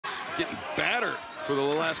getting battered for the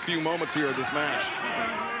last few moments here of this match.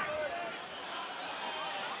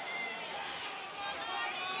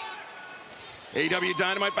 AEW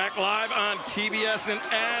Dynamite back live on TBS, and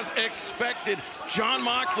as expected, Jon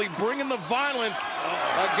Moxley bringing the violence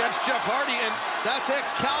against Jeff Hardy, and that's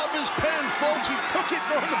Excalibur's pen, folks. He took it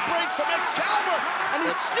during the break from Excalibur, and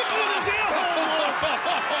he's sticking it in his ear hole.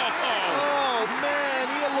 Oh, man,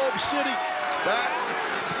 Earlobe City.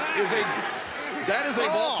 That is a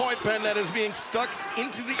ballpoint pen that is being stuck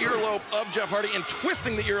into the earlobe of Jeff Hardy and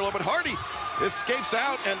twisting the earlobe, but Hardy escapes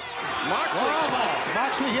out, and Moxley...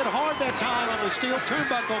 Moxley hit hard that time on the steel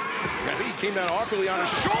turnbuckle. I think he came down awkwardly on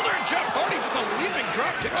his shoulder, and Jeff Hardy just a leaping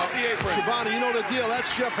drop kick off the apron. Shivani, you know the deal.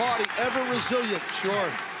 That's Jeff Hardy, ever resilient. Sure.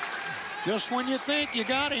 Just when you think you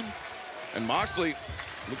got him. And Moxley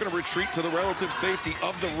looking to retreat to the relative safety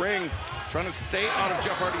of the ring, trying to stay out of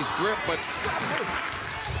Jeff Hardy's grip, but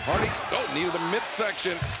Hardy, knee to the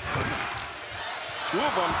midsection. Two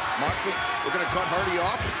of them. Moxley looking to cut Hardy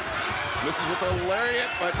off. Misses with the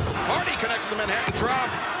lariat, but Hardy connects with the Manhattan drop.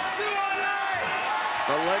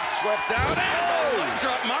 The leg swept out, and the leg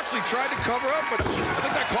drop. Moxley tried to cover up, but I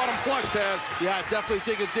think that caught him flush, Taz. Yeah, I definitely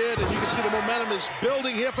think it did, and you can see the momentum is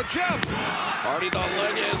building here for Jeff. Hardy, the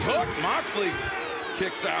leg is hooked. Moxley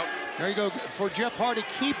kicks out. There you go. For Jeff Hardy,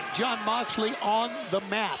 keep Jon Moxley on the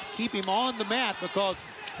mat. Keep him on the mat, because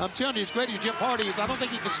I'm telling you, as great as Jeff Hardy is, I don't think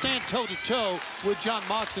he can stand toe-to-toe with Jon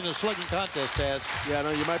Moxley in a slugging contest, Taz. Yeah, no,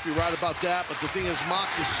 you might be right about that, but the thing is,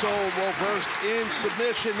 Mox is so well-versed in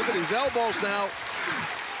submission. Look at these elbows now.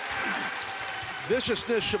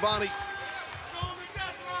 Viciousness, Shivani.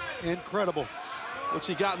 Incredible. What's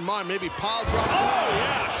he got in mind? Maybe pile drop. Oh,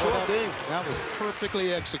 yeah, sure thing. That was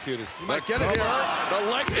perfectly executed. You might get it here. The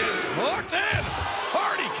leg is hooked in.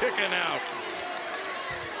 Hardy kicking out.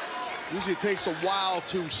 Usually it takes a while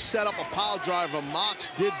to set up a pile driver.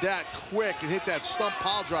 Mox did that quick and hit that stump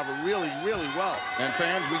pile driver really, really well. And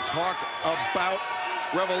fans, we talked about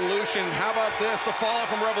Revolution. How about this? The fallout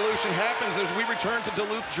from Revolution happens as we return to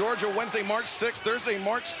Duluth, Georgia, Wednesday, March 6th, Thursday,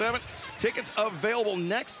 March 7th. Tickets available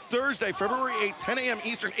next Thursday, February 8th, 10 a.m.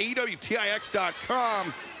 Eastern,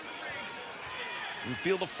 AEWTIX.com. You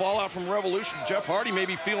feel the fallout from Revolution. Jeff Hardy may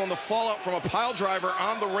be feeling the fallout from a pile driver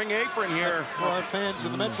on the ring apron here. For our fans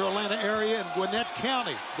in the Metro Atlanta area and Gwinnett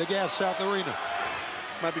County, the Gas South Arena.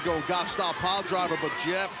 Might be going God-style pile driver, but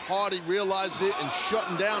Jeff Hardy realized it and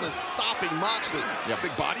shutting down and stopping Moxley. Yeah,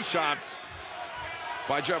 big body shots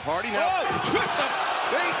by Jeff Hardy. Now, twist of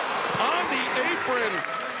fate on the apron.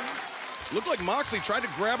 Looked like Moxley tried to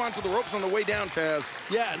grab onto the ropes on the way down, Taz.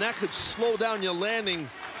 Yeah, and that could slow down your landing,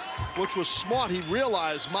 which was smart. He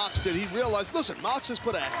realized, Mox did. He realized, listen, Mox has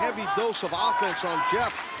put a heavy dose of offense on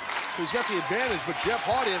Jeff. He's got the advantage, but Jeff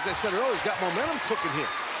Hardy, as I said earlier, has got momentum cooking here.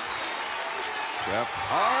 Jeff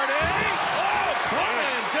Hardy,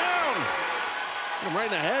 coming down. Hit him right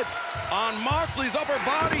in the head. On Moxley's upper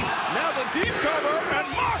body, now the deep cover, and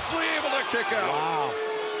Moxley able to kick out. Wow.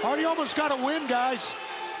 Hardy almost got a win, guys.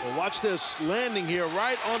 Well, watch this landing here,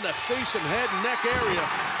 right on the face and head and neck area.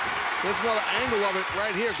 There's another angle of it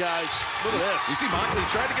right here, guys. Look at this. You see Moxley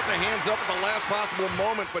tried to get the hands up at the last possible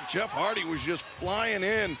moment, but Jeff Hardy was just flying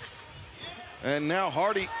in. And now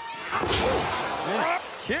Hardy, drop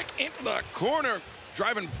kick into the corner,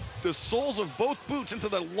 driving the soles of both boots into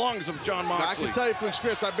the lungs of Jon Moxley. Now, I can tell you from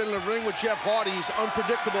experience, I've been in the ring with Jeff Hardy. He's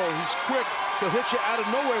unpredictable. He's quick. He'll hit you out of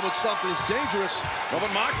nowhere with something. It's dangerous. Well,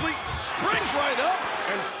 but Moxley springs right up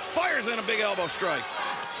and fires in a big elbow strike.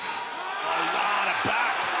 A lot of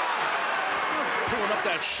back. Pulling up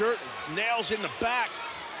that shirt, nails in the back.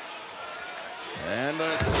 And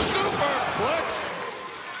the superplex.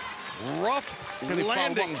 Rough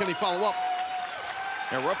landing. Can he follow up?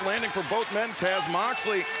 Yeah, rough landing for both men. Taz,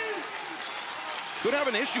 Moxley could have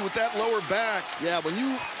an issue with that lower back. Yeah, when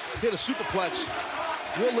you hit a superplex,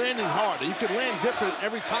 you're landing hard. You can land different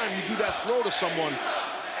every time you do that throw to someone.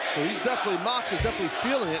 So he's definitely, Mox is definitely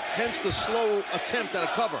feeling it, hence the slow attempt at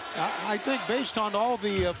a cover. I think based on all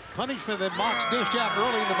the punishment that Mox dished out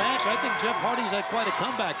early in the match, I think Jeff Hardy's had quite a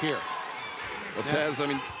comeback here. Well, Taz,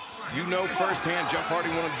 I mean, you know firsthand, Jeff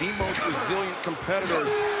Hardy, one of the most resilient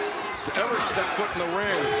competitors to ever step foot in the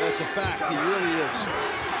ring. That's a fact, he really is.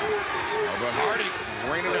 But Hardy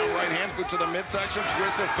raining down right hands, boot to the midsection,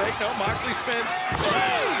 twist of fate. No, Moxley spins.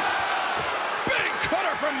 Big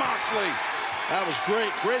cutter from Moxley. That was great.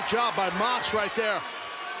 Great job by Mox right there.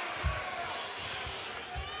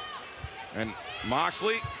 And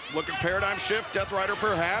Moxley looking paradigm shift, Death Rider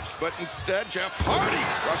perhaps, but instead Jeff Hardy,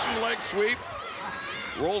 Russian leg sweep,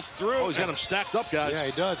 rolls through. Oh, he's got him stacked up, guys. Yeah,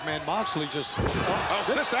 he does, man. Moxley just...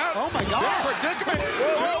 sits out. Oh, my God. Big predicament.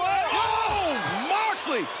 Oh,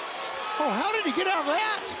 Moxley Oh, how did he get out of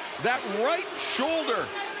that? That right shoulder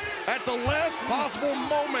at the last possible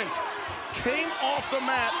moment came off the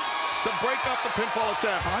mat to break up the pinfall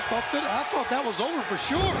attempt. I thought that was over for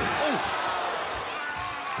sure. Oh.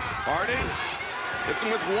 Hardy hits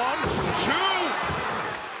him with 1, 2.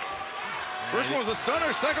 First one was a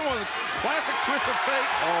stunner, second one was a classic twist of fate.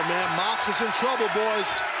 Oh, man, Mox is in trouble,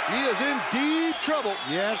 boys. He is in deep trouble.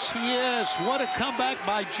 Yes, he is. What a comeback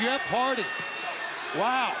by Jeff Hardy.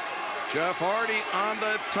 Wow. Jeff Hardy on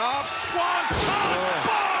the top, swanton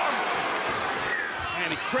bomb!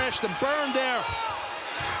 And he crashed and burned there.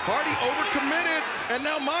 Hardy overcommitted, and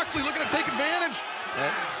now Moxley looking to take advantage.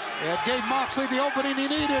 It gave Moxley the opening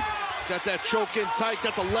he needed. He's got that choke in tight,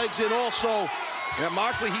 got the legs in also. Yeah,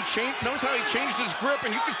 Moxley, notice how he changed his grip,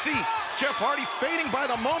 and you can see Jeff Hardy fading by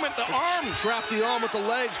the moment. The arm. Trapped the arm with the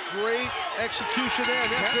legs. Great execution there,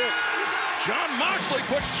 and that's it. John Moxley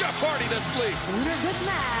puts Jeff Hardy to sleep. Winner of this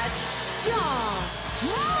match, John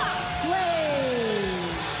Moxley.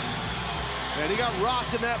 And he got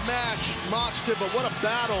rocked in that match, Mox did, but what a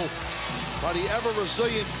battle by the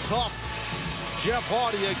ever-resilient, tough Jeff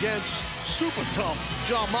Hardy against super tough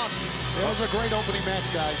John Moxley. It was a great opening match,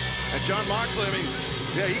 guys. And John Moxley, I mean,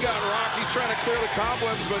 yeah, he got rocked. He's trying to clear the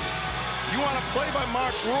cobwebs, but you want to play by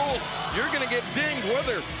Mox rules, you're going to get dinged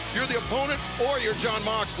whether you're the opponent or you're John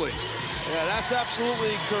Moxley. Yeah, that's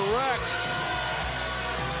absolutely correct.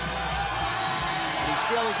 He's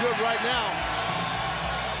feeling good right now.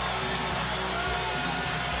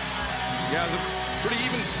 Yeah, it's a pretty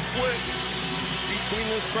even split between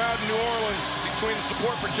this crowd in New Orleans, between the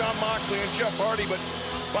support for John Moxley and Jeff Hardy, but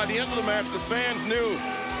by the end of the match, the fans knew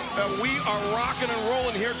that we are rocking and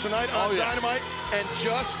rolling here tonight on Dynamite and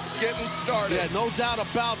just getting started. Yeah, no doubt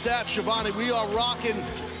about that, Shivani. We are rocking.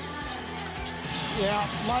 Yeah,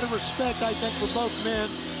 a lot of respect, I think, for both men.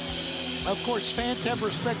 Of course, fans have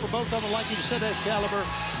respect for both of them, like you said, Excalibur.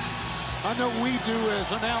 I know we do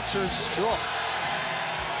as announcers. Sure.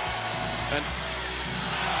 And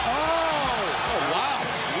oh wow.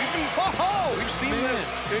 We've seen this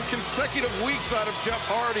in consecutive weeks out of Jeff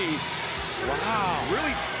Hardy. Wow.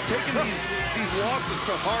 Really taking these losses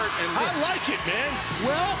to heart. And I like it, man.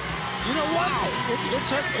 Well, you know what?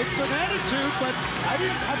 It's an attitude, but I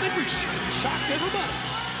think we shocked everybody.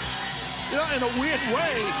 You know, in a weird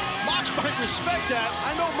way, Mox might respect that.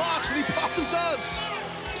 I know Mox, and he probably does.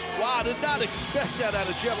 Wow, I did not expect that out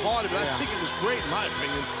of Jeff Hardy, but I think it was great in my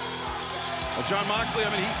opinion. Well, John Moxley,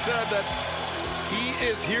 I mean, he said that he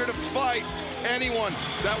is here to fight anyone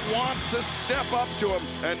that wants to step up to him.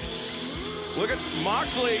 And look at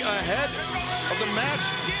Moxley ahead of the match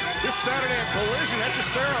this Saturday at Collision.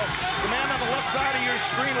 Edgersero, the man on the left side of your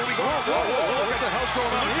screen will be going. Whoa, what the hell's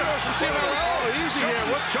going on here? From CMLL. Easy here.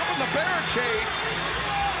 Jumping the barricade.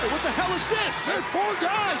 Hey, what the hell is this? There are 4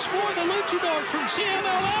 guys, 4 of the luchadors from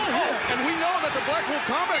CMLL here. And we know that the Blackpool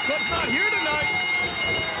Combat Club's not here tonight.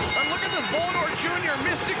 And look at this Volador Jr.,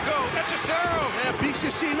 Mystico, Edgersero. And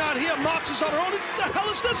BCC not here. Mox is on her own. What the hell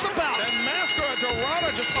is this about? And Mascara Dorada,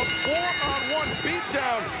 just a 4-on-1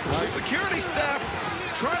 beatdown. The security staff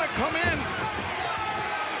trying to come in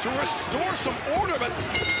to restore some order, but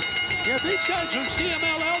yeah, these guys from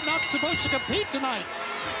CMLL not supposed to compete tonight.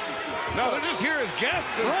 no, they're just here as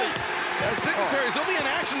guests, as dignitaries. They'll be in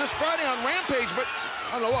action this Friday on Rampage, but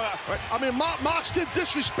I don't know what. I mean, Mox did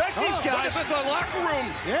disrespect these guys. Look at this, the locker room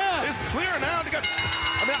is clear now.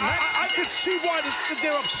 I mean, I could see why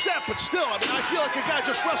they're upset, but still, I mean, I feel like a guy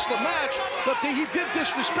just wrestled a match, but he did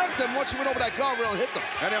disrespect them once he went over that guardrail and hit them.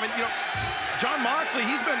 And I mean, you know, John Moxley,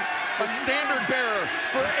 he's been a standard bearer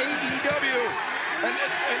for AEW. And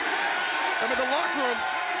I mean, the locker room,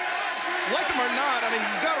 like him or not, I mean,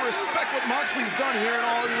 you've got to respect what Moxley's done here in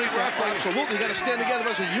All Elite Wrestling. Absolutely, you got to stand together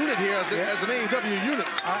as a unit here, as an AEW unit.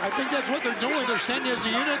 I think that's what they're doing. They're standing as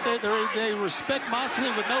a unit. They respect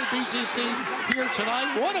Moxley with no BCC here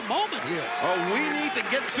tonight. What a moment here. Oh, we need to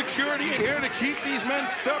get security in here to keep these men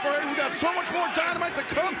separated. We got so much more Dynamite to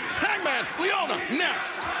come. Hangman, Leona,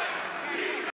 next.